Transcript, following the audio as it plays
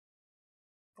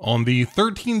On the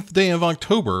 13th day of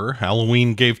October,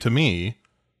 Halloween gave to me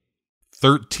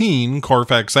 13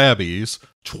 Carfax Abbeys,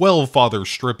 12 fathers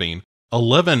stripping,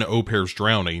 11 au pairs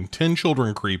drowning, 10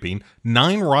 children creeping,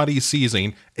 9 Roddies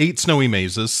seizing, 8 snowy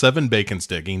mazes, 7 bacons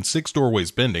digging, 6 doorways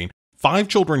bending, 5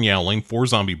 children yowling, 4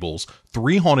 zombie bulls,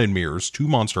 3 haunted mirrors, 2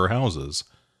 monster houses,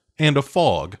 and a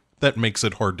fog that makes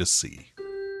it hard to see.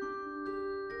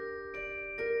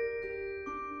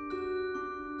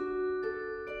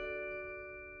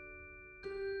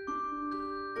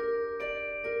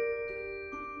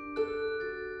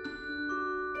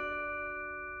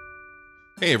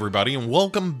 Hey everybody, and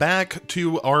welcome back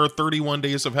to our 31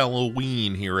 Days of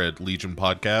Halloween here at Legion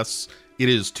Podcasts. It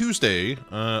is Tuesday,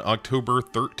 October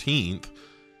 13th,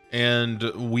 and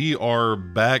we are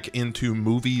back into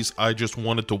movies I just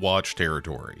wanted to watch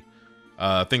territory.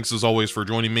 Thanks as always for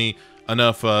joining me.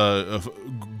 Enough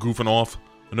goofing off,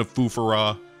 enough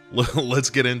foo-for-rah. Let's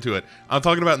get into it. I'm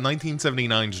talking about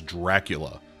 1979's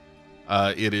Dracula.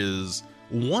 It is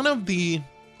one of the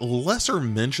lesser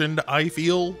mentioned, I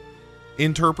feel,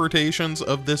 interpretations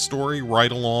of this story,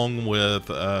 right along with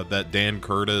that Dan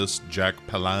Curtis, Jack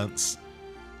Palance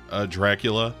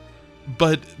Dracula.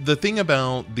 But the thing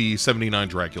about the 79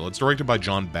 Dracula, it's directed by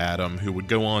John Badham, who would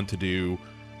go on to do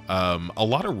a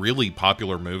lot of really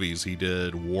popular movies. He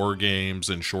did War Games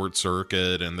and Short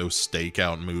Circuit and those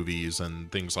stakeout movies and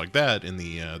things like that in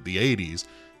the 80s.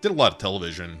 Did a lot of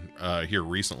television here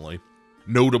recently.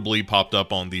 Notably popped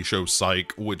up on the show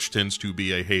Psych, which tends to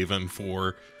be a haven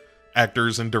for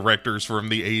actors and directors from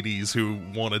the 80s who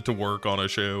wanted to work on a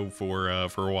show for a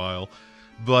while.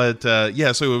 But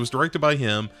yeah, so it was directed by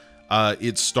him.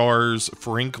 It stars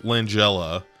Frank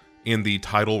Langella in the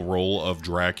title role of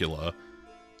Dracula,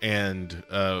 and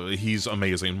he's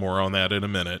amazing. More on that in a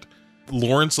minute.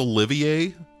 Laurence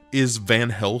Olivier is Van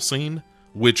Helsing,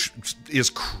 which is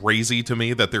crazy to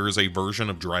me that there is a version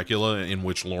of Dracula in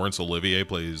which Laurence Olivier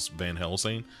plays Van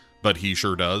Helsing. But he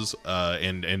sure does,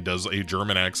 and does a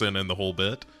German accent and the whole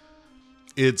bit.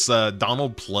 It's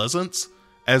Donald Pleasance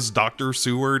as Dr.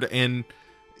 Seward, and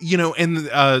Kate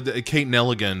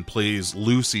Nelligan plays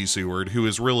Lucy Seward, who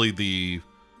is really the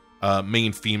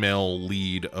main female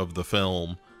lead of the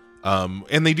film.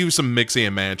 And they do some mixing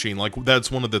and matching. Like,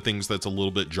 that's one of the things that's a little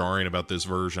bit jarring about this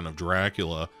version of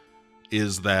Dracula,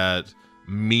 is that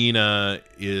Mina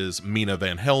is Mina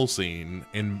Van Helsing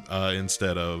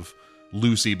instead of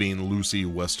Lucy being Lucy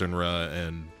Westenra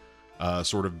and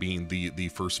sort of being the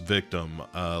first victim.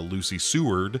 Lucy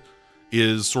Seward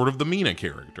is sort of the Mina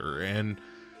character. And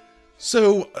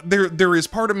so there is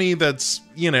part of me that's,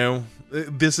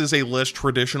 this is a less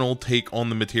traditional take on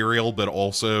the material, but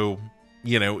also,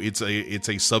 it's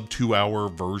a sub 2 hour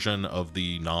version of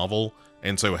the novel.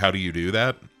 And so how do you do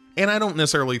that? And I don't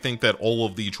necessarily think that all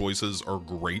of the choices are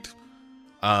great.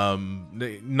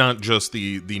 Not just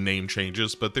the name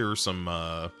changes, but there are some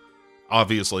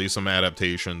obviously some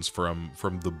adaptations from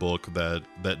the book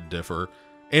that differ,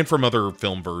 and from other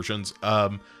film versions.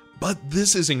 But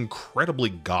this is incredibly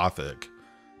gothic.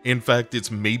 In fact, it's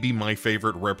maybe my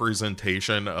favorite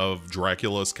representation of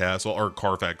Dracula's castle, or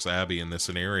Carfax Abbey in this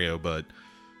scenario. But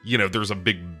there's a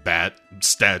big bat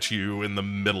statue in the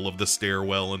middle of the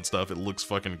stairwell and stuff. It looks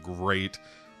fucking great.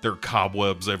 There are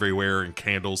cobwebs everywhere and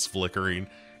candles flickering.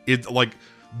 It's like,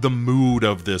 the mood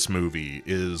of this movie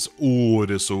is,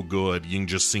 it is so good. You can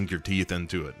just sink your teeth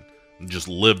into it and just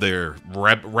live there,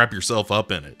 wrap yourself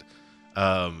up in it.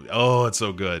 It's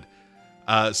so good.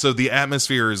 So the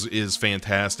atmosphere is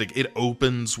fantastic. It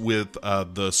opens with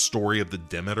the story of the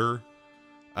Demeter,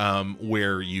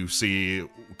 where you see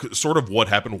sort of what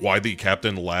happened, why the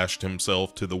captain lashed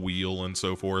himself to the wheel and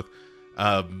so forth.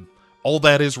 All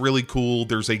that is really cool.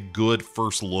 There's a good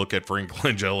first look at Frank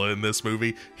Langella in this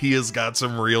movie. He has got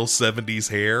some real 70s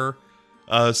hair,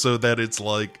 so that it's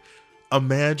like,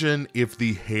 imagine if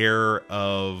the hair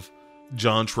of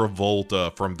John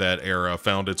Travolta from that era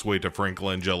found its way to Frank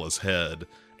Langella's head.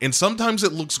 And sometimes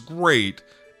it looks great,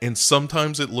 and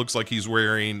sometimes it looks like he's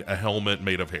wearing a helmet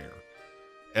made of hair.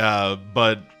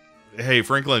 But hey,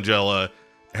 Frank Langella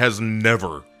has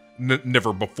never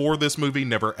before this movie,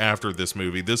 never after this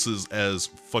movie. This is as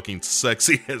fucking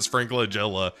sexy as Frank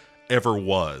Langella ever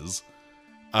was.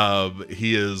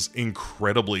 He is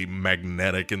incredibly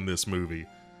magnetic in this movie.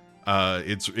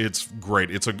 It's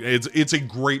great. It's a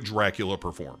great Dracula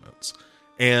performance,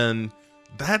 and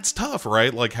that's tough,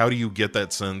 right? Like, how do you get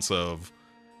that sense of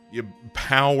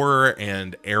power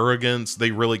and arrogance?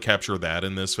 They really capture that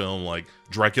in this film. Like,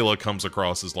 Dracula comes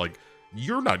across as like,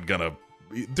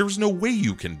 there's no way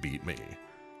you can beat me.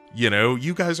 You know,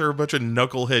 you guys are a bunch of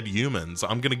knucklehead humans.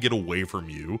 I'm gonna get away from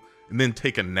you and then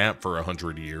take a nap for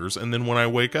 100 years, and then when I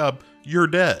wake up, you're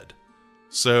dead.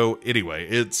 So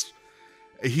anyway,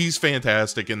 he's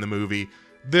fantastic in the movie.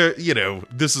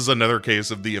 This is another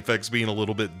case of the effects being a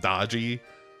little bit dodgy,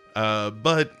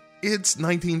 but it's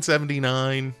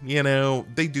 1979.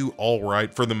 They do all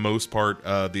right for the most part.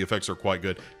 The effects are quite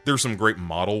good. There's some great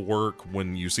model work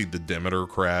when you see the Demeter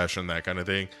crash and that kind of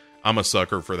thing. I'm a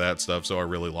sucker for that stuff, so I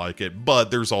really like it. But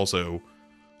there's also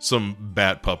some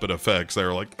bat puppet effects that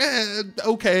are like,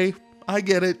 okay, I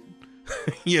get it.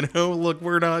 Look,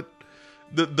 we're not,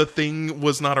 the Thing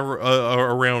was not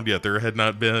around yet. There had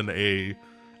not been an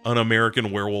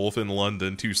American Werewolf in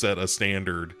London to set a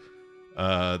standard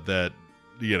that,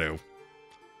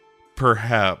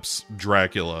 perhaps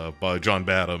Dracula by John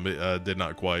Badham did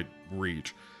not quite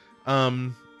reach.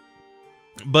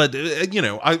 But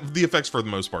the effects for the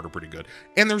most part are pretty good,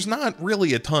 and there's not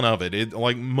really a ton of it.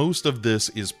 Most of this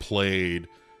is played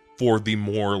for the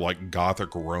more like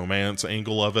gothic romance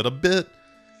angle of it, a bit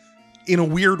in a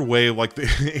weird way.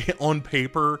 On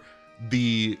paper,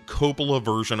 the Coppola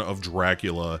version of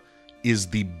Dracula is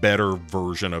the better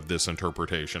version of this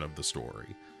interpretation of the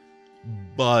story,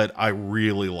 but I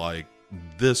really like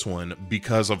this one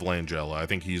because of Langella. I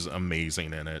think he's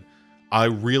amazing in it. I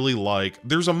really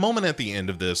there's a moment at the end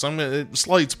of this,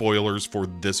 slight spoilers for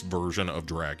this version of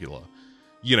Dracula.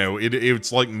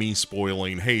 It's like me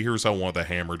spoiling, hey, here's how one of the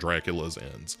Hammer Draculas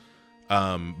ends.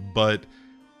 But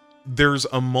there's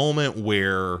a moment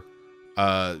where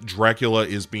Dracula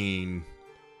is being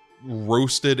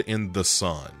roasted in the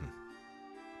sun.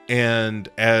 And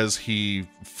as he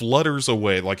flutters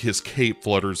away, like his cape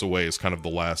flutters away, is kind of the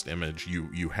last image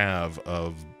you have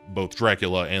of both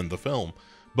Dracula and the film.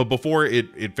 But before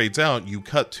it fades out, you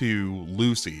cut to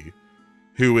Lucy,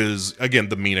 who is, again,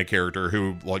 the Mina character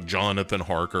who, like, Jonathan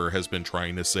Harker has been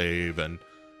trying to save, and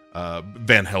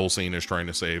Van Helsing is trying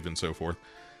to save, and so forth.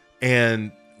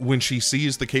 And when she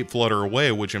sees the cape flutter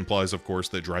away, which implies, of course,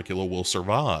 that Dracula will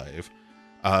survive,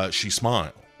 she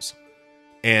smiles.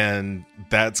 And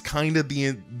that's kind of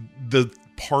the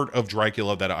part of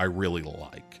Dracula that I really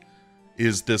like,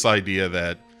 is this idea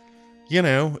that,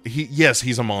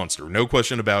 he's a monster. No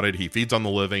question about it. He feeds on the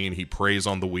living. He preys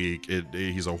on the weak.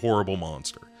 He's a horrible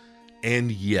monster.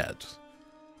 And yet,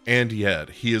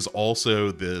 he is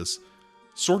also this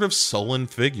sort of sullen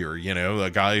figure, a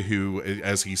guy who,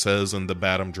 as he says in the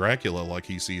Badham Dracula, like,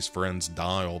 he sees friends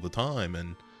die all the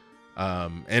time,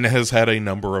 and has had a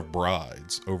number of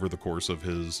brides over the course of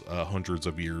his hundreds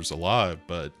of years alive.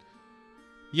 But,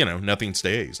 nothing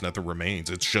stays, nothing remains.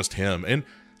 It's just him. And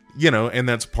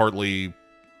that's partly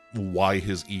why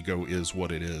his ego is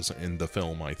what it is in the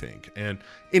film, I think. And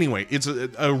anyway, it's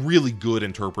a really good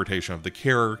interpretation of the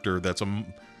character that's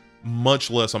much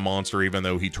less a monster, even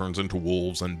though he turns into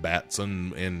wolves and bats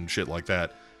and shit like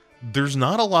that. There's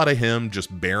not a lot of him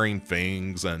just bearing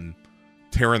fangs and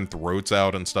tearing throats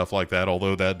out and stuff like that,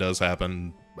 although that does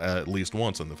happen at least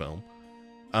once in the film.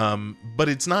 But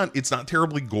it's not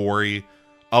terribly gory,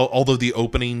 although the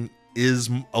opening is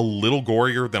a little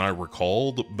gorier than I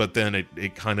recalled, but then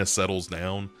it kind of settles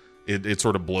down. It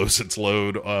sort of blows its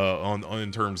load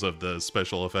in terms of the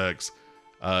special effects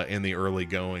in the early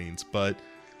goings. But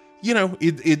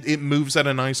it moves at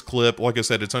a nice clip. Like I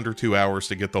said, it's under 2 hours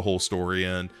to get the whole story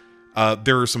in.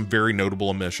 There are some very notable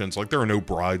omissions. Like, there are no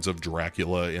brides of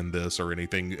Dracula in this or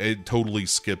anything. It totally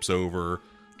skips over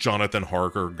Jonathan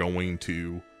Harker going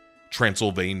to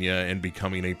Transylvania and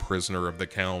becoming a prisoner of the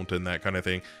Count and that kind of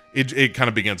thing. It kind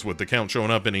of begins with the Count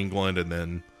showing up in England, and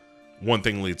then one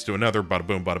thing leads to another. Bada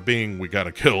boom, bada bing. We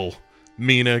gotta kill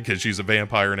Mina because she's a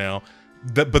vampire now.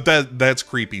 But that's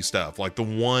creepy stuff. Like, the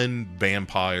one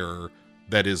vampire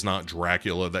that is not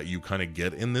Dracula that you kind of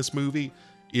get in this movie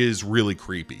is really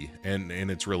creepy, and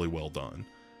it's really well done.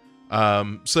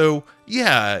 So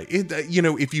yeah,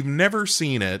 if you've never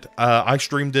seen it, I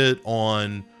streamed it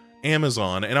on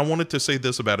Amazon, and I wanted to say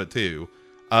this about it too.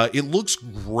 It looks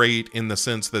great in the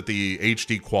sense that the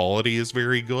HD quality is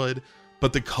very good,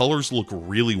 but the colors look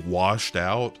really washed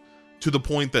out to the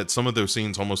point that some of those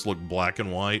scenes almost look black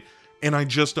and white, and I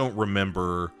just don't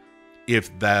remember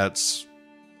if that's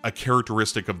a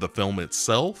characteristic of the film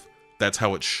itself, that's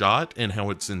how it's shot and how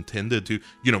it's intended to,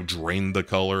 drain the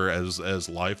color as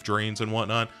life drains and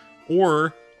whatnot,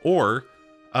 or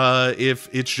if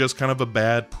it's just kind of a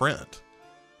bad print.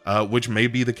 Which may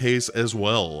be the case as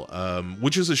well,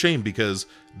 which is a shame because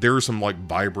there's some like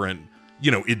vibrant,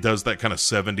 it does that kind of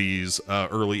 70s,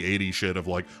 early 80s shit of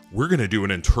like, we're going to do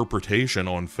an interpretation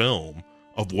on film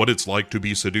of what it's like to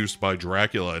be seduced by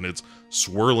Dracula, and it's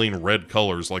swirling red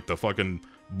colors like the fucking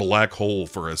black hole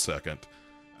for a second.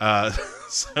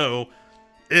 So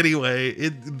anyway,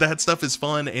 that stuff is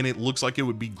fun, and it looks like it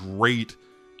would be great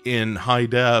in high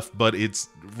def, but it's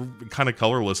kind of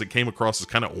colorless. It came across as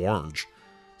kind of orange.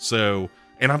 So,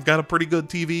 and I've got a pretty good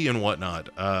TV and whatnot.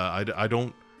 I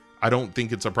don't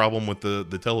think it's a problem with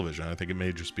the television. I think it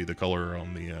may just be the color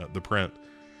on the print.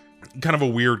 Kind of a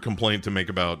weird complaint to make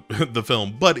about the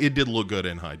film, but it did look good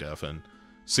in high def, and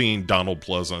seeing Donald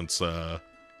Pleasance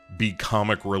be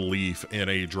comic relief in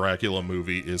a Dracula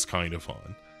movie is kind of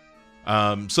fun.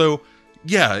 So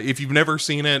yeah, if you've never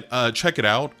seen it, check it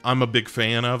out. I'm a big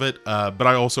fan of it, but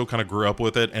I also kind of grew up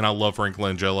with it, and I love Frank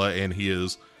Langella, and he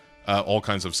is all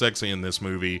kinds of sexy in this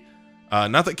movie.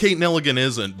 Not that Kate Nelligan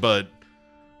isn't, but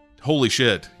holy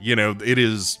shit, you know, it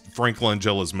is Frank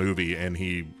Langella's movie, and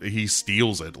he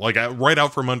steals it. Like, right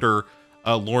out from under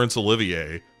Laurence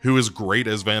Olivier, who is great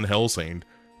as Van Helsing,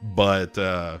 but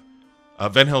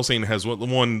Van Helsing has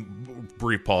one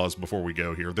brief pause before we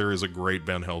go here. There is a great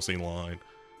Van Helsing line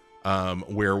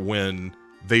where when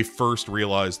they first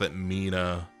realize that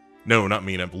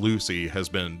Lucy has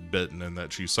been bitten and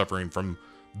that she's suffering from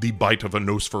the bite of a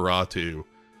Nosferatu,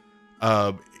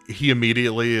 he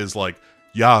immediately is like,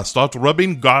 yeah, start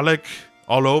rubbing garlic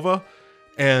all over.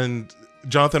 And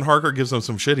Jonathan Harker gives him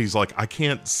some shit. He's like, I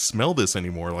can't smell this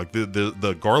anymore. Like,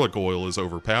 the garlic oil is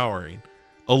overpowering.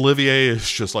 Olivier is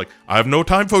just like, I have no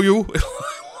time for you.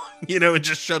 You know, it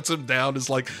just shuts him down. It's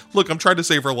like, look, I'm trying to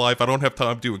save her life. I don't have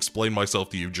time to explain myself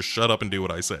to you. Just shut up and do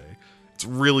what I say. It's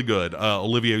really good.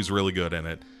 Olivier's really good in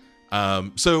it.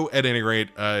 So at any rate,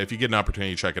 if you get an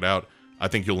opportunity to check it out, I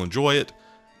think you'll enjoy it.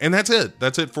 And that's it.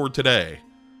 That's it for today.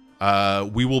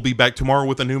 We will be back tomorrow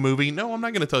with a new movie. No, I'm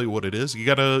not going to tell you what it is. You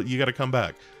gotta come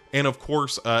back. And of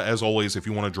course, as always, if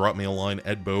you want to drop me a line,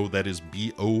 edbo, that is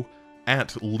BO, at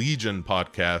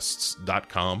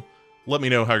legionpodcasts.com. Let me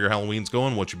know how your Halloween's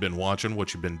going, what you've been watching,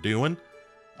 what you've been doing,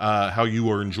 how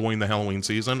you are enjoying the Halloween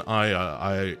season.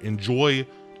 I enjoy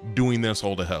doing this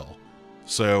all to hell.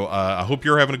 So I hope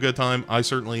you're having a good time. I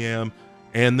certainly am.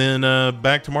 And then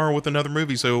back tomorrow with another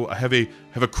movie. So have a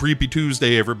creepy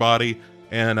Tuesday, everybody.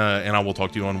 And I will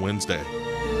talk to you on Wednesday.